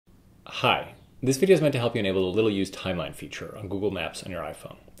Hi, this video is meant to help you enable the little used timeline feature on Google Maps on your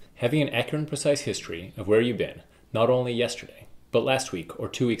iPhone. Having an accurate and precise history of where you've been, not only yesterday, but last week or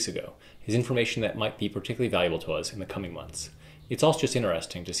 2 weeks ago, is information that might be particularly valuable to us in the coming months. It's also just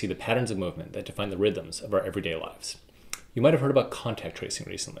interesting to see the patterns of movement that define the rhythms of our everyday lives. You might have heard about contact tracing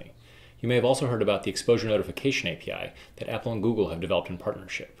recently. You may have also heard about the exposure notification API that Apple and Google have developed in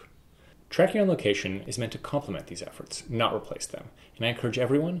partnership. Tracking on location is meant to complement these efforts, not replace them, and I encourage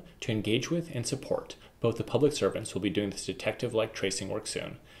everyone to engage with and support both the public servants who will be doing this detective-like tracing work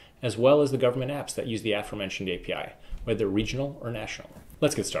soon, as well as the government apps that use the aforementioned API, whether regional or national.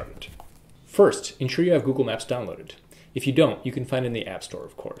 Let's get started. First, ensure you have Google Maps downloaded. If you don't, you can find it in the App Store,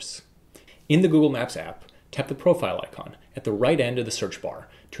 of course. In the Google Maps app, tap the profile icon at the right end of the search bar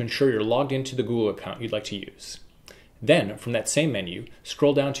to ensure you're logged into the Google account you'd like to use. Then, from that same menu,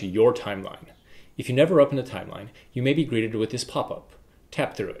 scroll down to Your Timeline. If you never open the timeline, you may be greeted with this pop-up.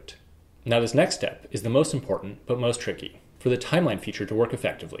 Tap through it. Now this next step is the most important, but most tricky. For the timeline feature to work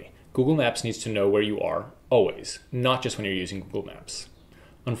effectively, Google Maps needs to know where you are, always, not just when you're using Google Maps.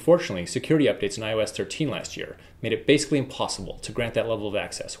 Unfortunately, security updates in iOS 13 last year made it basically impossible to grant that level of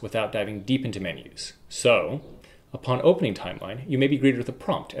access without diving deep into menus. So, upon opening Timeline, you may be greeted with a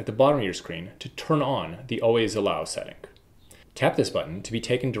prompt at the bottom of your screen to turn on the Always Allow setting. Tap this button to be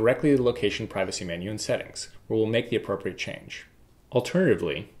taken directly to the Location Privacy menu in Settings, where we'll make the appropriate change.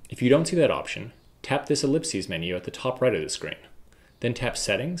 Alternatively, if you don't see that option, tap this ellipses menu at the top right of the screen. Then tap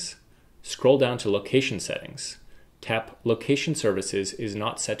Settings, scroll down to Location Settings, tap Location Services is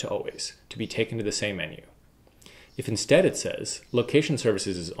not set to Always to be taken to the same menu. If instead it says Location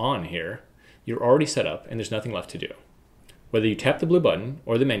Services is on here, you're already set up and there's nothing left to do. Whether you tap the blue button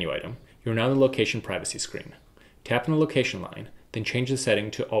or the menu item, you're now in the Location Privacy screen. Tap on the location line, then change the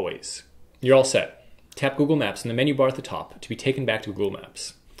setting to Always. You're all set. Tap Google Maps in the menu bar at the top to be taken back to Google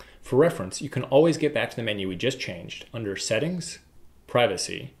Maps. For reference, you can always get back to the menu we just changed under Settings,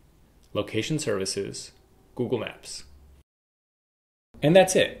 Privacy, Location Services, Google Maps. And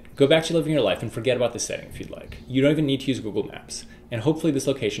that's it. Go back to living your life and forget about this setting if you'd like. You don't even need to use Google Maps. And hopefully this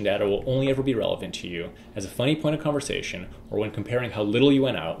location data will only ever be relevant to you as a funny point of conversation or when comparing how little you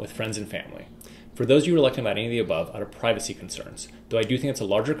went out with friends and family. For those of you reluctant about any of the above out of privacy concerns, though I do think it's a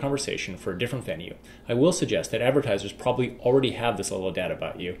larger conversation for a different venue, I will suggest that advertisers probably already have this level of data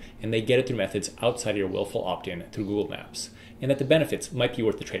about you and they get it through methods outside of your willful opt-in through Google Maps, and that the benefits might be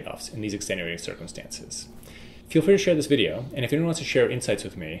worth the trade-offs in these extenuating circumstances. Feel free to share this video, and if anyone wants to share insights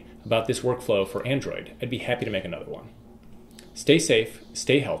with me about this workflow for Android, I'd be happy to make another one. Stay safe,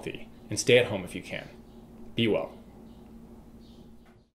 stay healthy, and stay at home if you can. Be well.